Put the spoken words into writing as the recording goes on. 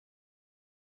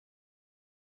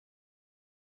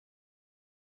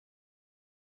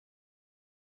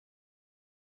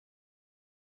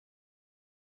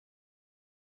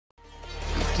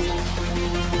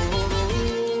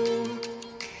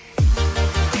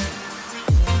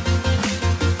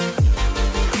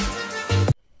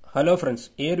Hello friends,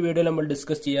 ഈ ഒരു വീഡിയോയിൽ നമ്മൾ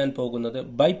ഡിസ്കസ് ചെയ്യാൻ പോകുന്നത്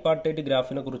ബൈപാർട്ടൈറ്റ്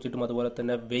ഗ്രാഫിനെ കുറിച്ചിട്ടും അതുപോലെ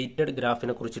തന്നെ വെയ്റ്റഡ്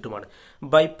ഗ്രാഫിനെ കുറിച്ചിട്ടുമാണ്.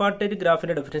 ബൈപാർട്ടൈറ്റ്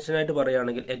ഗ്രാഫിന്റെ ഡെഫിനേഷനായിട്ട്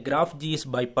പറയുകയാണെങ്കിൽ A graph G is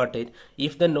bipartite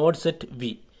if the node set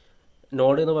V,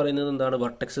 node എന്ന് പറയുന്നത് എന്താണ്,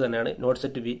 വെർട്ടെക്സ് തന്നെയാണ്. Node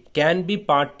set we can be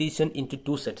partition in to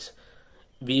two sets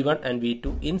V1 and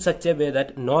V2 in such a way that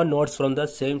no nodes from the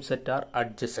same set are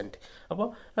adjacent. അപ്പോൾ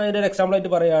അതിൻ്റെ ഒരു example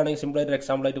ആയിട്ട് പറയുകയാണെങ്കിൽ, simple ആയിട്ട്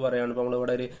എക്സാമ്പിൾ ആയിട്ട് പറയുകയാണ്, ഇപ്പോൾ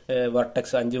നമ്മളിവിടെ ഒരു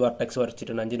വെർട്ടെക്സ് 5 വെർട്ടെക്സ്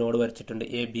വരച്ചിട്ടുണ്ട്, 5 നോഡ് വരച്ചിട്ടുണ്ട്,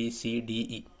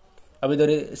 ABCDE. അപ്പോൾ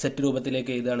ഇതൊരു സെറ്റ്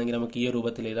രൂപത്തിലേക്ക് എഴുതുകയാണെങ്കിൽ നമുക്ക് ഈ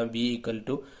രൂപത്തിൽ എഴുതാം. V ഈക്വൽ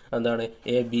ടു എന്താണ്,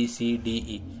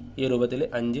 ABCDE. ഈ രൂപത്തിൽ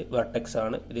 5 വെർട്ടെക്സ്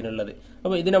ആണ് ഇതിനുള്ളത്.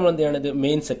 അപ്പോൾ ഇത് നമ്മൾ എന്ത് ചെയ്യാണ്, ഇത്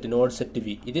main set node set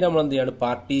V. ഇത് നമ്മൾ എന്ത് ചെയ്യാണ്,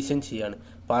 പാർട്ടീഷൻ ചെയ്യാണ്.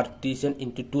 Partition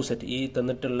into 2 set. ഈ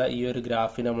തന്നിട്ടുള്ള ഈ ഒരു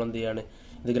ഗ്രാഫിന് നമ്മൾ എന്ത് ചെയ്യാണ്,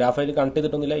 ഇത് ഗ്രാഫായിട്ട് കണക്ട്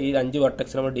ചെയ്തിട്ടൊന്നുമില്ല, ഈ 5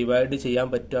 വെർട്ടെക്സ് നമ്മൾ ഡിവൈഡ് ചെയ്യാൻ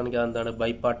പറ്റുകയാണെങ്കിൽ അതെന്താണ്,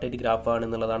 ബൈപാർട്ടൈറ്റ് ഗ്രാഫാണ്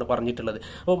എന്നുള്ളതാണ് പറഞ്ഞിട്ടുള്ളത്.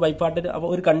 അപ്പോൾ ബൈപാർട്ടൈറ്റ്, അപ്പോൾ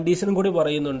ഒരു കണ്ടീഷനും കൂടി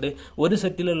പറയുന്നുണ്ട്, ഒരു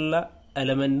സെറ്റിലുള്ള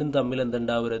എലമെന്റും തമ്മിൽ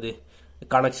എന്തുണ്ടാവരുത്,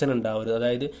 കണക്ഷൻ ഉണ്ടാവരുത്.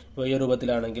 അതായത് ഇപ്പോൾ ഈ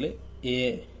രൂപത്തിലാണെങ്കിൽ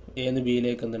എന്ന്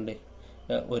ബിയിലേക്ക് എന്തുണ്ട്,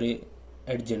 ഒരു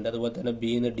എഡ്ജ് ഉണ്ട്, അതുപോലെ തന്നെ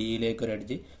ബിന്ന് ഡിയിലേക്ക് ഒരു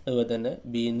എഡ്ജ്, അതുപോലെ തന്നെ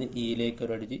ബിന്ന് ഇയിലേക്ക്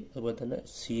ഒരു എഡ്ജ്, അതുപോലെ തന്നെ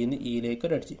സിന്ന് ഇയിലേക്ക്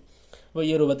ഒരു എഡ്ജ്. അപ്പോൾ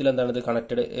ഈ രൂപത്തിൽ എന്താണ്, ഇത്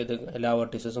കണക്റ്റഡ്, ഇത് എല്ലാ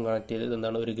വെർട്ടീസസും കണക്ട് ചെയ്ത്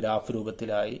എന്താണ് ഒരു ഗ്രാഫ്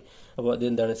രൂപത്തിലായി. അപ്പോൾ ഇത്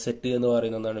എന്താണ്, സെറ്റ് എന്ന്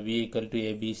പറയുന്നത് എന്താണ്, V equal to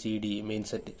ABCD main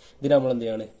set. ഇത് നമ്മൾ എന്ത്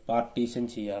ചെയ്യാണ്, പാർട്ടീഷൻ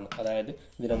ചെയ്യാണ്. അതായത്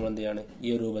ഇത് നമ്മൾ എന്ത് ചെയ്യാണ്,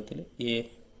 ഈ രൂപത്തിൽ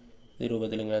ഈ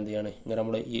രൂപത്തിൽ ഇങ്ങനെ എന്ത് ചെയ്യാണ്, ഇങ്ങനെ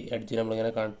നമ്മൾ ഈ എഡ്ജ് നമ്മളിങ്ങനെ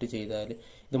കണക്ട് ചെയ്താൽ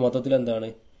ഇത് മൊത്തത്തിൽ എന്താണ്,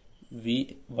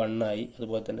 V1 ആയി.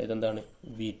 അതുപോലെ തന്നെ ഇതെന്താണ്,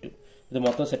 V2. ഇത്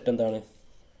മൊത്തം സെറ്റ് എന്താണ്,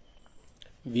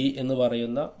 V എന്ന്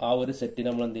പറയുന്ന ആ ഒരു സെറ്റ്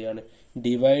നമ്മൾ എന്ത് ചെയ്യാണ്,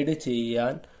 ഡിവൈഡ്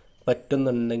ചെയ്യാൻ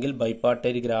പറ്റുന്നുണ്ടെങ്കിൽ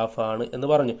ബൈപാർട്ടൈറ്റ് ഗ്രാഫാണ് എന്ന്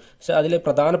പറഞ്ഞു. പക്ഷെ അതിൽ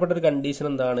പ്രധാനപ്പെട്ട ഒരു കണ്ടീഷൻ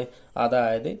എന്താണ്,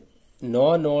 അതായത് no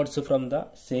nodes from the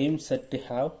same set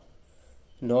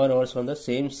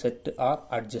R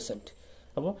adjacent.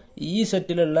 അപ്പോൾ ഈ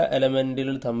സെറ്റിലുള്ള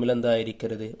എലമെന്റുകൾ തമ്മിൽ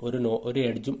എന്തായിരിക്കരുത്, ഒരു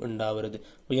എഡ്ജും ഉണ്ടാവരുത്.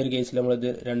 അപ്പോൾ ഈ ഒരു കേസിൽ നമ്മളിത്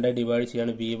രണ്ടായി ഡിവൈഡ്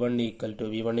ചെയ്യാണ്. V1 ഈക്വൽ ടു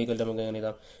നമുക്ക് എങ്ങനെ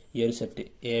എഴുതാം, ഈ ഒരു സെറ്റ്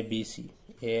ABC.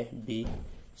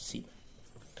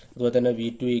 അതുപോലെ തന്നെ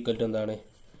V2 ഈക്വൽ ടു എന്താണ്,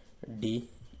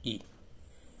 DE.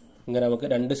 ഇങ്ങനെ നമുക്ക്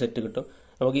 2 സെറ്റ് കിട്ടും.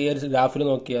 നമുക്ക് ഈ ഒരു ഗ്രാഫിൽ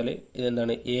നോക്കിയാൽ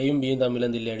ഇതെന്താണ്, എയും ബിയും തമ്മിൽ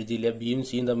എന്തില്ല, എഡ്ജില്ല, ബിയും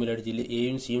സിയും തമ്മിൽ എഡ്ജില്ല,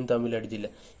 എയും സിയും തമ്മിൽ എഡ്ജില്ല.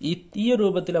 ഈ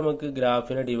രൂപത്തിൽ നമുക്ക്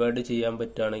ഗ്രാഫിനെ ഡിവൈഡ് ചെയ്യാൻ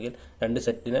പറ്റുകയാണെങ്കിൽ 2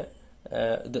 സെറ്റിനെ,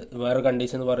 ഇത് വേറെ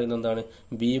കണ്ടീഷൻ എന്ന് പറയുന്നത് എന്താണ്,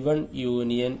 V1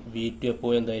 യൂണിയൻ V2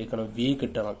 എപ്പോഴും എന്തായിരിക്കണം, V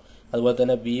കിട്ടണം. അതുപോലെ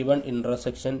തന്നെ V1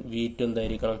 ഇന്റർസെക്ഷൻ V2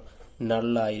 എന്തായിരിക്കണം,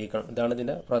 നള്ളായിരിക്കണം. ഇതാണ്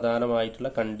ഇതിന്റെ പ്രധാനമായിട്ടുള്ള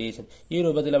കണ്ടീഷൻ. ഈ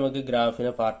രൂപത്തിൽ നമുക്ക്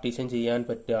ഗ്രാഫിനെ പാർട്ടീഷൻ ചെയ്യാൻ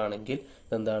പറ്റുകയാണെങ്കിൽ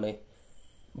എന്താണ്,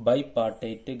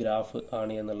 ബൈപാർട്ടൈറ്റ് ഗ്രാഫ്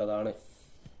ആണ് എന്നുള്ളതാണ്.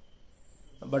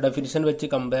 അപ്പോൾ ഡെഫിനിഷൻ വെച്ച്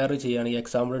കമ്പയർ ചെയ്യുകയാണെങ്കിൽ,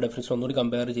 എക്സാമ്പിൾ ഡെഫിനിഷൻ ഒന്നുകൂടി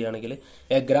കമ്പയർ ചെയ്യുകയാണെങ്കിൽ,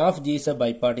 A graph G is A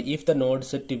ബൈപാർട്ടി if the node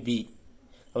set V.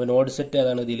 അപ്പോൾ നോഡ് സെറ്റ്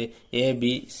ഏതാണ്, ഇതിൽ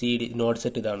ABCD നോഡ്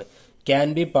സെറ്റ് ഇതാണ്. Can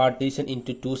be partition in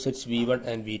to 2 sets V1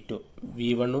 and V2.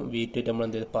 V1 ഉം V2 നമ്മൾ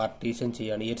എന്ത് ചെയ്ത് പാർട്ടീഷൻ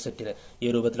ചെയ്യുകയാണ്. ഈ ഒരു സെറ്റിനെ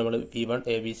ഈ രൂപത്തിൽ നമ്മൾ V1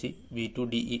 ABC V2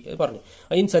 DE പറഞ്ഞു.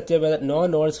 In such a way no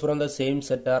nodes from the same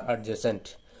set R adjacent.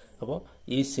 അപ്പോൾ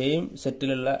ഈ സെയിം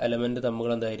സെറ്റിലുള്ള എലമെന്റ്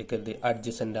തമ്മിൽ എന്തായിരിക്കരുത്,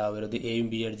 അഡ്ജസന്റ് ആവരുത്. എയും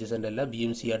ബി അഡ്ജസന്റ് അല്ല,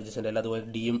 ബിയും സി അഡ്ജസന്റ് അല്ല, അതുപോലെ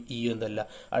ഡിയും ഇയും എന്തല്ല,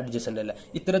 അഡ്ജസന്റ് അല്ല.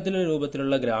 ഇത്തരത്തിലുള്ള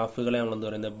രൂപത്തിലുള്ള ഗ്രാഫുകളെ നമ്മൾ എന്ത്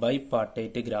പറയുന്നത്,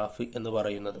 ബൈപാർട്ടൈറ്റ് ഗ്രാഫ് എന്ന്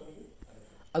പറയുന്നത്.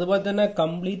 അതുപോലെ തന്നെ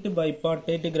കംപ്ലീറ്റ്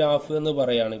ബൈപാർട്ടൈറ്റ് ഗ്രാഫ് എന്ന്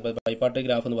പറയുകയാണ്. ഇപ്പൊ ബൈപാർട്ടൈറ്റ്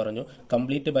ഗ്രാഫ് എന്ന് പറഞ്ഞു,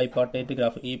 കംപ്ലീറ്റ് ബൈപാർട്ടൈറ്റ്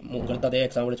ഗ്രാഫ് ഈ മുകളിലത്തെ അതേ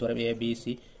എക്സാമ്പിൾ വെച്ച് പറയാം. ABC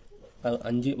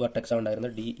 5 വെർട്ടെക്സ്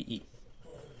ഉണ്ടായിരുന്നു, DE.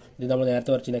 ഇത് നമ്മൾ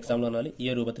നേരത്തെ വരച്ചിരുന്ന എക്സാമ്പിൾ പറഞ്ഞാൽ ഈ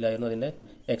രൂപത്തിലായിരുന്നു അതിന്റെ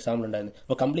എക്സാമ്പിൾ ഉണ്ടായിരുന്നത്.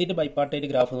 അപ്പോൾ കംപ്ലീറ്റ് ബൈപാർട്ടൈറ്റ്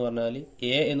ഗ്രാഫ് എന്ന് പറഞ്ഞാൽ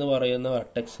A എന്ന് പറയുന്ന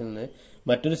വെർട്ടെക്സിൽ നിന്ന്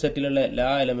മറ്റൊരു സെറ്റിലുള്ള എല്ലാ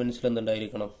എലമെന്റ്സിലും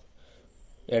എന്തുണ്ടായിരിക്കണം,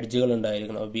 എഡ്ജുകൾ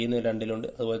ഉണ്ടായിരിക്കണം. B എന്ന് 2ലുണ്ട്,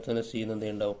 അതുപോലെ തന്നെ C എന്ന്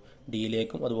എന്തുണ്ടാവും,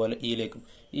 ഡിയിലേക്കും അതുപോലെ ഇയിലേക്കും.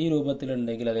 ഈ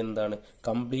രൂപത്തിലുണ്ടെങ്കിൽ അതെന്താണ്,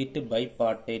 കംപ്ലീറ്റ്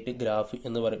ബൈപാർട്ടൈറ്റ് ഗ്രാഫ്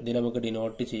എന്ന് പറയും. ഇതിനെ നമുക്ക്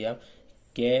ഡിനോട്ട് ചെയ്യാം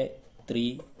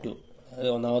K3-2.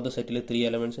 ഒന്നാമത്തെ സെറ്റിൽ 3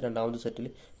 എലമെന്റ്സ്, രണ്ടാമത്തെ സെറ്റിൽ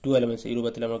 2 എലമെന്റ്സ്. ഈ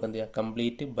രൂപത്തിൽ നമുക്ക് എന്ത് ചെയ്യാം,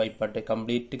 കംപ്ലീറ്റ് ബൈപാർട്ടൈറ്റ്.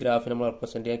 കംപ്ലീറ്റ് ഗ്രാഫ് നമ്മൾ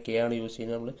റെപ്രസെന്റ് ചെയ്യാൻ K ആണ് യൂസ്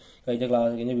ചെയ്യുന്നത്. നമ്മൾ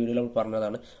കഴിഞ്ഞ വീഡിയോയിൽ നമ്മൾ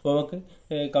പറഞ്ഞതാണ്. അപ്പോൾ നമുക്ക്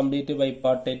കംപ്ലീറ്റ്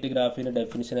ബൈപാർട്ടൈറ്റ് ഗ്രാഫിന്റെ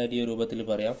ഡെഫിനിഷൻ ആയിട്ട് ഈ രൂപത്തിൽ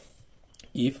പറയാം.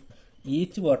 If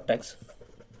each vertex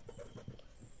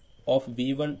of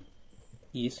V1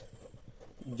 is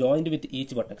joined with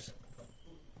each vertex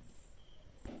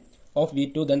of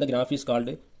V2, then the graph is called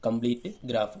complete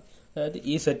graph. അതായത്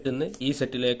ഈ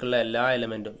സെറ്റിലേക്കുള്ള എല്ലാ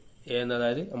എലമെന്റും,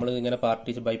 അതായത് നമ്മൾ ഇങ്ങനെ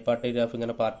ബൈപാർട്ടൈറ്റ് ഗ്രാഫ്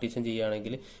ഇങ്ങനെ പാർട്ടീഷൻ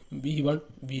ചെയ്യുകയാണെങ്കിൽ V1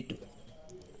 V2,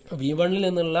 V1ൽ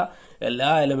നിന്നുള്ള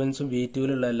എല്ലാ എലമെന്റ്സും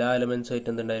V2ലുള്ള എല്ലാ എലമെന്റ്സും ആയിട്ട്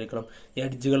എന്തുണ്ടായിരിക്കണം,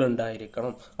 എഡ്ജുകൾ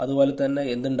ഉണ്ടായിരിക്കണം. അതുപോലെ തന്നെ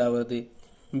എന്തുണ്ടാവരുത്,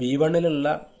 V1ലുള്ള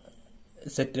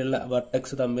സെറ്റിലുള്ള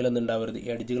വെർട്ടെക്സ് തമ്മിൽ എന്തുണ്ടാവരുത്,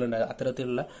 എഡ്ജുകൾ ഉണ്ടാകും.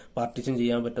 അത്തരത്തിലുള്ള പാർട്ടീഷൻ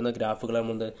ചെയ്യാൻ പറ്റുന്ന ഗ്രാഫുകളാണ്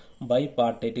നമ്മൾ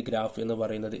ബൈപാർട്ടൈറ്റ് ഗ്രാഫ് എന്ന്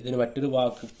പറയുന്നത്. ഇതിന് മറ്റൊരു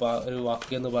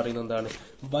വാക്ക് എന്ന് പറയുന്നത് എന്താണ്,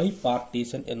 ബൈ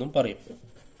പാർട്ടീഷൻ എന്നും പറയും.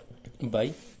 By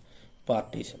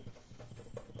partition.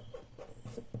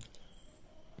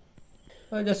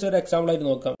 ജസ്റ്റ് ഒരു എക്സാമ്പിൾ ആയിട്ട്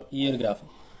നോക്കാം. ഈ ഒരു ഗ്രാഫ്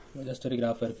ജസ്റ്റ് ഒരു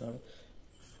ഗ്രാഫ് വരക്കാണ്.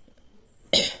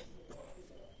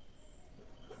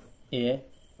 എ,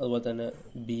 അതുപോലെ തന്നെ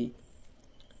ബി,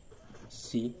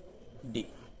 സി, ഡി.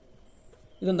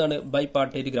 ഇതെന്താണ്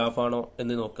ബൈപാർട്ടൈറ്റ് ഗ്രാഫാണോ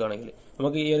എന്ന് നോക്കുകയാണെങ്കിൽ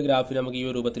നമുക്ക് ഈ ഒരു ഗ്രാഫിൽ നമുക്ക് ഈ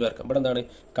ഒരു രൂപത്തിൽ വരക്കാം. ഇവിടെ എന്താണ്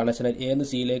കണക്ഷൻ, എന്ന്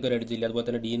സിയിലേക്ക് ഒരു എഡ്ജില്ല, അതുപോലെ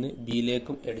തന്നെ ഡിന്ന്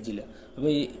ബിയിലേക്കും എഡ്ജില്ല. അപ്പോൾ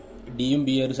ഈ ഡിയും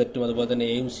ബി ഒരു സെറ്റും അതുപോലെ തന്നെ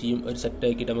എയും സിയും ഒരു സെറ്റ്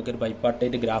ആക്കിയിട്ട് നമുക്ക് ഒരു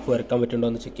ബൈപാർട്ടൈറ്റ് ഗ്രാഫ് വരക്കാൻ പറ്റുന്നുണ്ടോ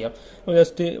എന്ന് ചെക്ക് ചെയ്യാം. അപ്പോൾ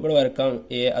ജസ്റ്റ് ഇവിടെ വരക്കാം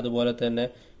എ, അതുപോലെ തന്നെ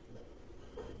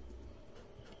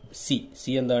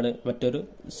സി എന്താണ് മറ്റൊരു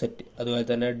സെറ്റ്, അതുപോലെ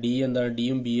തന്നെ ഡി എന്താണ്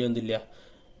ഡിയും ബിയും എന്തില്ല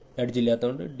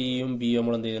എഡ്ജില്ലാത്തതുകൊണ്ട് ഡിയും ബിയും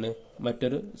നമ്മൾ എന്ത് ചെയ്യുന്നത്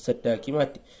മറ്റൊരു സെറ്റാക്കി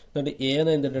മാറ്റി. എന്നിട്ട്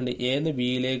എന്ന് എന്തിട്ടുണ്ട് എന്ന്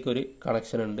ബിയിലേക്ക് ഒരു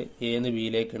കണക്ഷൻ ഉണ്ട്, എന്ന്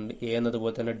ബിയിലേക്കുണ്ട്,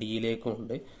 എന്നതുപോലെ തന്നെ ഡിയിലേക്കും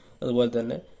ഉണ്ട്. അതുപോലെ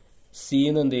തന്നെ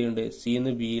സിന്ന് എന്ത് ചെയ്യുന്നുണ്ട്,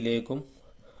 സിന്ന് ബിയിലേക്കും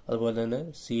അതുപോലെ തന്നെ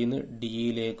സിന്ന്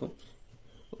ഡിയിലേക്കും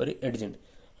ഒരു എഡ്ജ് ഉണ്ട്.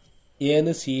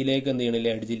 എന്ന് സിയിലേക്ക് എന്ത് ചെയ്യണില്ല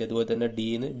എഡ്ജില്ല, അതുപോലെ തന്നെ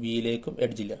ഡിന്ന് ബിയിലേക്കും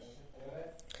എഡ്ജില്ല.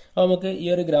 അപ്പോൾ നമുക്ക് ഈ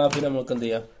ഒരു ഗ്രാഫിൽ നമുക്ക് എന്ത്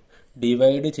ചെയ്യാം,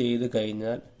 ഡിവൈഡ് ചെയ്ത്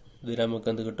കഴിഞ്ഞാൽ ഇതിൽ നമുക്ക്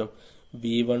എന്ത് കിട്ടും,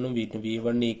 V1ഉം V2,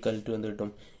 V1 ഈക്വൽ ടു എന്ത് കിട്ടും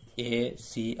എ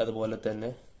സി, അതുപോലെ തന്നെ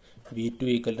V2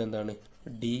 ഈക്വൽ ടു എന്താണ്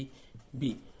ഡി ബി.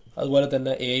 അതുപോലെ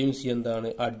തന്നെ എയും സി എന്താണ്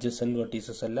അഡ്ജസന്റ്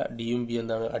വെർട്ടീസസ് അല്ല, ഡിയും ബി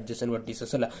എന്താണ് അഡ്ജസന്റ്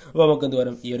വെർട്ടീസസ് അല്ല. അപ്പോൾ നമുക്ക് എന്ത്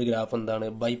പറയാം, ഈ ഒരു ഗ്രാഫ് എന്താണ്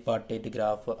ബൈപാർട്ടൈറ്റ്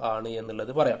ഗ്രാഫ് ആണ്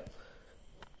എന്നുള്ളത് പറയാം.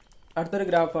 അടുത്തൊരു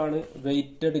ഗ്രാഫാണ്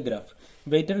വെയ്റ്റഡ് ഗ്രാഫ്.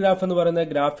 വെയ്റ്റഡ് ഗ്രാഫ് എന്ന് പറയുന്ന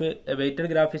graph, weighted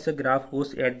graph is A graph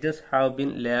whose edges have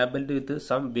been labelled with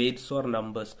some weights or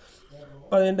numbers.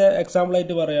 അപ്പോൾ അതിന്റെ എക്സാമ്പിൾ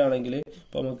ആയിട്ട് പറയുകയാണെങ്കിൽ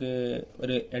ഇപ്പോൾ നമുക്ക്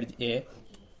ഒരു edge A,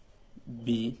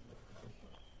 B,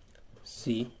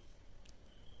 C,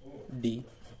 D,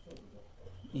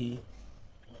 E,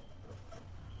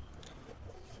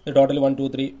 total 1 2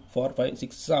 3 4 5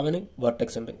 6 7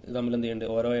 vertex ഉണ്ട്. ഇത് തമ്മിൽ എന്ത്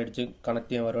ചെയ്യുന്നുണ്ട്, ഓരോ എഡ്ജ് കണക്ട്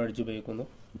ചെയ്യാൻ ഓരോ എഡ്ജ് ഉപയോഗിക്കുന്നു.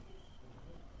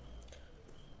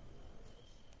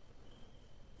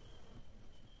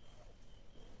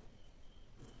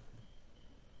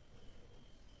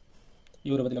 ഈ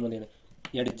രൂപത്തിൽ നമ്മൾ എന്ത് ചെയ്യുന്നത്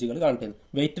എഡ്ജുകൾ കണക്ട് ചെയ്യുന്നത്.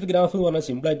 വെയ്റ്റഡ് ഗ്രാഫ് എന്ന് പറഞ്ഞാൽ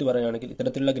സിമ്പിൾ ആയിട്ട് പറയുകയാണെങ്കിൽ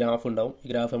ഇത്തരത്തിലുള്ള ഗ്രാഫ് ഉണ്ടാവും. ഈ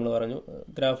ഗ്രാഫ് നമ്മൾ പറഞ്ഞു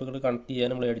ഗ്രാഫുകൾ കണക്ട് ചെയ്യാൻ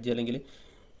നമ്മൾ എഡ്ജ് അല്ലെങ്കിൽ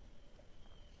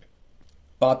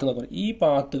പാത്ത് എന്നൊക്കെ പറയും. ഈ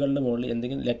പാത്തുകളുടെ മുകളിൽ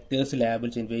എന്തെങ്കിലും ലെറ്റേഴ്സ്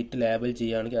ലേബൽ ചെയ്യും, വെയിറ്റ് ലേബൽ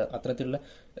ചെയ്യുകയാണെങ്കിൽ അത്തരത്തിലുള്ള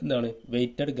എന്താണ്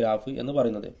വെയ്റ്റഡ് ഗ്രാഫ് എന്ന്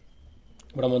പറയുന്നത്.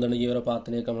 ഇവിടെ എന്താണ് ഈ ഓരോ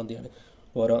പാത്തിലേക്ക് നമ്മൾ എന്ത് ചെയ്യാണ്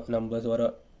ഓരോ നമ്പേഴ്സ് ഓരോ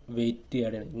വെയിറ്റ്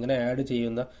ആഡ് ചെയ്യണം. ഇങ്ങനെ ആഡ്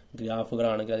ചെയ്യുന്ന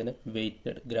ഗ്രാഫുകളാണെങ്കിൽ അതിനെ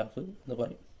വെയ്റ്റഡ് ഗ്രാഫ് എന്ന്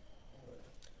പറയും.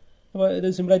 അപ്പോൾ ഇത്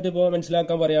സിമ്പിളായിട്ട് ഇപ്പോൾ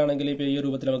മനസ്സിലാക്കാൻ പറയുകയാണെങ്കിൽ ഇപ്പോൾ ഈ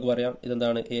രൂപത്തിൽ നമുക്ക് പറയാം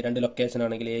ഇതെന്താണ് രണ്ട് ലൊക്കേഷൻ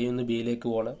ആണെങ്കിൽ എയിൽ നിന്ന് ബിയിലേക്ക്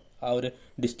പോകുന്ന ആ ഒരു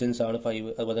ഡിസ്റ്റൻസ് ആണ്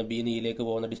 5, അതുപോലെ ബി നിന്ന് ഇയിലേക്ക്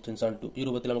പോകുന്ന ഡിസ്റ്റൻസ് ആണ് 2. ഈ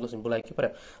രൂപത്തിൽ നമുക്ക് സിമ്പിളാക്കി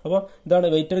പറയാം. അപ്പോൾ ഇതാണ്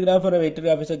വെയ്റ്റഡ് ഗ്രാഫ്. പറയുന്നത് weighted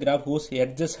graph is A graph whose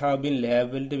edges have been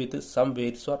labelled with some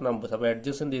weights or numbers. അപ്പോൾ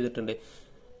എഡ്ജസ് എന്ത് ചെയ്തിട്ടുണ്ട്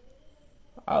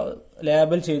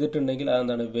ലേബൽ ചെയ്തിട്ടുണ്ടെങ്കിൽ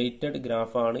അതെന്താണ് വെയ്റ്റഡ്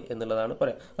ഗ്രാഫ് ആണ് എന്നുള്ളതാണ്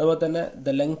പറയാം. അതുപോലെ തന്നെ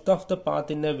the length of the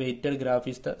path in A weighted graph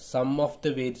is the sum of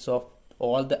the weights of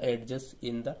all the edges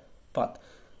in the path.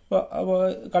 അപ്പോൾ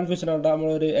കൺഫ്യൂഷൻ ആവണ്ട.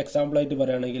 നമ്മളൊരു എക്സാമ്പിൾ ആയിട്ട്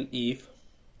പറയുകയാണെങ്കിൽ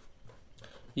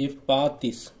ഇഫ്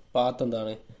പാത്ത്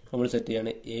എന്താണ് നമ്മൾ സെറ്റ്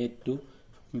ചെയ്യാണ് എ ടു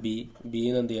ബി,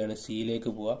 ബിന്ന് എന്ത് ചെയ്യാണ് സിയിലേക്ക്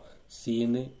പോവുക,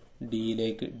 സിന്ന്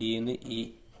ഡിയിലേക്ക്, ഡിന്ന് ഇ,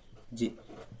 ജി.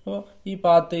 അപ്പോൾ ഈ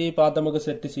പാത്ത് നമുക്ക്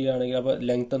സെറ്റ് ചെയ്യുകയാണെങ്കിൽ അപ്പോൾ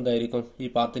ലെങ്ത് എന്തായിരിക്കും, ഈ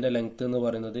പാത്തിന്റെ ലെങ്ത് എന്ന്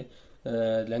പറയുന്നത്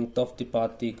length of the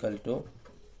path equal to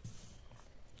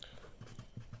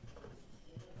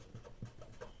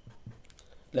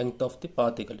length of the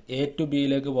path equal A to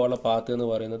ബിയിലേക്ക് പോകുന്ന പാത്ത് എന്ന്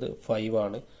പറയുന്നത് 5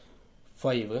 ആണ്.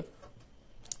 5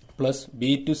 പ്ലസ് ബി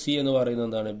ടു സി എന്ന് പറയുന്നത്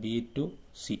എന്താണ് ബി ടു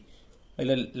സി,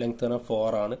 അതിലെ ലെങ്ത് പറഞ്ഞാൽ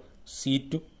 4 ആണ്. സി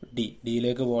ടു ഡി,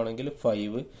 ഡിയിലേക്ക് പോകണമെങ്കിൽ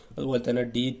 5, അതുപോലെ തന്നെ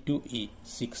D to E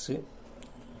 6,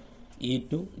 E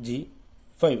two G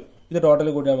 5. ഇത്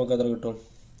ടോട്ടൽ കൂടി നമുക്ക് എത്ര കിട്ടും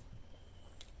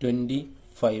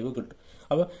 25 കിട്ടും.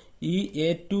 അപ്പോൾ ഈ എ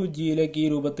ടു ജിയിലേക്ക് ഈ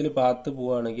രൂപത്തിൽ പാത്ത്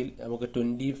പോവുകയാണെങ്കിൽ നമുക്ക്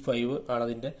 25 ആണ്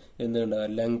അതിന്റെ എന്തുണ്ടാകുക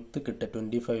ലെങ്ത് കിട്ടുക.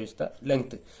 25 ഇസ് ദ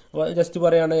ലെങ്ത്. അപ്പോൾ ജസ്റ്റ്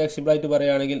പറയുകയാണെങ്കിൽ എക്സിമ്പിൾ ആയിട്ട്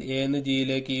പറയുകയാണെങ്കിൽ എ എന്ന്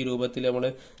ജിയിലേക്ക് ഈ രൂപത്തിൽ നമ്മൾ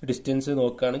ഡിസ്റ്റൻസ്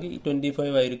നോക്കുകയാണെങ്കിൽ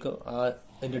 25 ആയിരിക്കും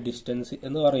അതിന്റെ ഡിസ്റ്റൻസ്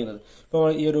എന്ന് പറയുന്നത്. ഇപ്പോൾ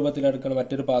ഈ രൂപത്തിൽ എടുക്കണം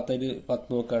മറ്റൊരു പാത്ത്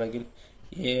നോക്കുകയാണെങ്കിൽ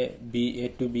A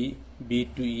to B, B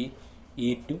to E,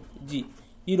 E two G.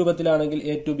 ഈ രൂപത്തിലാണെങ്കിൽ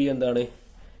എ ടു ബി എന്താണ്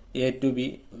A to B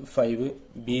 5,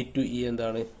 B to E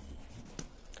എന്താണ്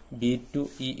ബി ടു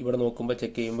ഇ, ഇവിടെ നോക്കുമ്പോൾ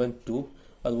ചെക്ക് ചെയ്യുമ്പോൾ 2,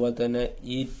 അതുപോലെ തന്നെ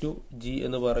ഇ ടു ജി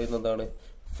എന്ന് പറയുന്നതാണ്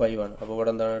 5 ആണ്. അപ്പോൾ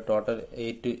ഇവിടെ എന്താണ് total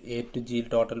A to G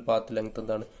total path length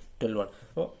എന്താണ് 12 ആണ്.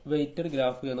 അപ്പോൾ വെയ്റ്റഡ്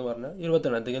ഗ്രാഫ് എന്ന് പറഞ്ഞാൽ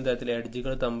 20 എന്തെങ്കിലും തരത്തിൽ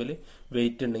എഡ്ജുകൾ തമ്മിൽ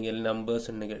വെയിറ്റ് ഉണ്ടെങ്കിൽ നമ്പേഴ്സ്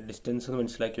ഉണ്ടെങ്കിൽ ഡിസ്റ്റൻസ് എന്ന്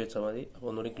മനസ്സിലാക്കി വെച്ചാൽ മതി. അപ്പോൾ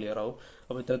ഒന്നുകൂടി ക്ലിയർ ആവും.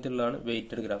 അപ്പോൾ ഇത്തരത്തിലുള്ളതാണ്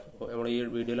വെയ്റ്റഡ് ഗ്രാഫ്. അപ്പോൾ നമ്മൾ ഈ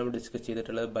വീഡിയോയിൽ നമ്മൾ ഡിസ്കസ്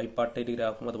ചെയ്തിട്ടുള്ളത് ബൈപാർട്ടൈറ്റ്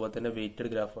ഗ്രാഫും അതുപോലെ തന്നെ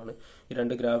വെയ്റ്റഡ് ഗ്രാഫാണ്. ഈ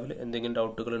രണ്ട് ഗ്രാഫിൽ എന്തെങ്കിലും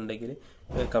ഡൗട്ടുകൾ ഉണ്ടെങ്കിൽ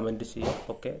കമന്റ് ചെയ്യാം.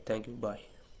 Okay, thank you, by.